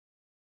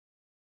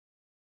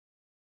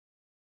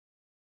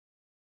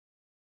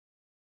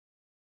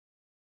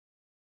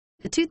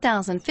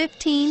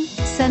2015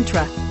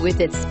 Sentra.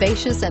 With its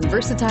spacious and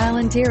versatile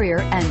interior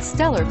and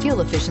stellar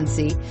fuel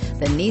efficiency,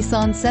 the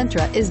Nissan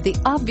Sentra is the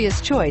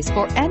obvious choice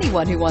for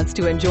anyone who wants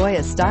to enjoy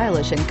a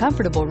stylish and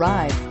comfortable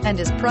ride and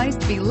is priced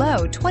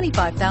below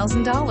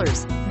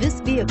 $25,000. This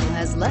vehicle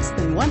has less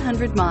than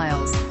 100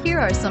 miles. Here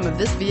are some of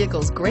this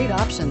vehicle's great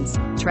options: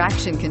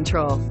 traction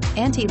control,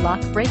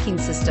 anti-lock braking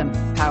system,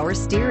 power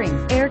steering,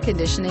 air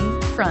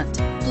conditioning, front,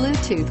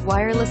 Bluetooth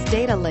wireless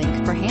data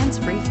link for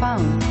hands-free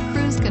phone,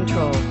 cruise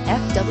control,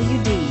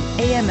 FWD,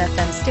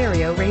 AM/FM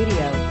stereo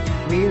radio,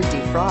 rear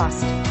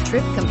defrost,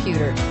 trip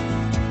computer.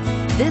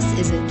 This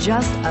isn't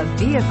just a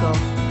vehicle,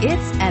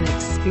 it's an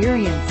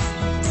experience.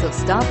 So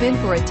stop in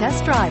for a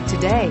test drive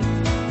today.